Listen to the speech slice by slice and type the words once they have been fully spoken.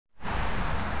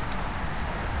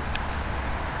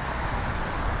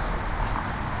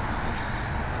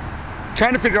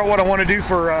trying to figure out what I want to do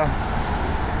for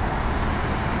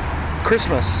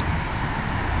Christmas.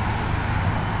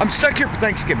 I'm stuck here for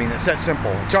Thanksgiving. It's that simple.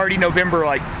 It's already November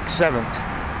like 7th,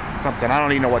 something. I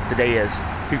don't even know what the day is.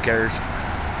 Who cares?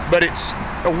 But it's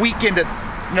a week into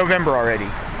November already,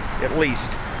 at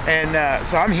least. And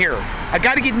so I'm here. I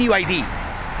got to get a new ID.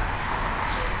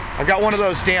 I've got one of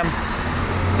those damn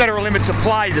federal limit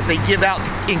supply that they give out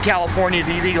in California to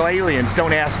illegal aliens.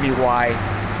 Don't ask me why.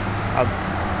 I'm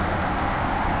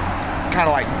kind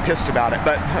of like pissed about it,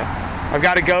 but I've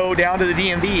got to go down to the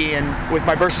DMV and with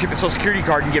my birth certificate, social security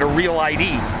card, and get a real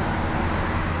ID.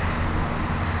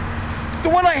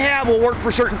 The one I have will work for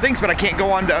certain things, but I can't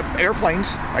go onto airplanes.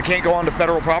 I can't go onto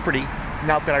federal property.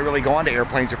 Not that I really go onto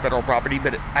airplanes or federal property,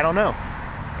 but I don't know.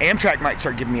 Amtrack might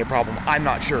start giving me a problem. I'm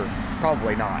not sure.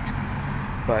 Probably not.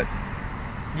 But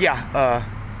yeah,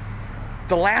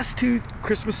 the last 2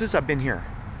 Christmases I've been here.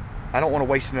 I don't want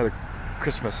to waste another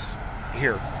Christmas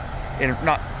here, and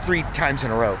not 3 times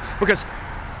in a row. Because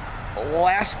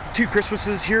last 2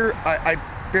 Christmases here, I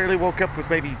barely woke up with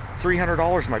maybe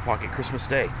 $300 in my pocket Christmas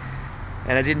Day,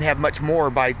 and I didn't have much more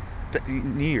by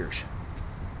New Year's.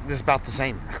 This is about the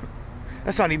same.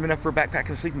 That's not even enough for a backpack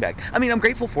and a sleeping bag. I mean, I'm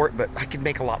grateful for it, but I could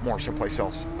make a lot more someplace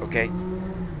else. Okay.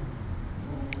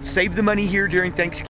 Save the money here during Thanksgiving.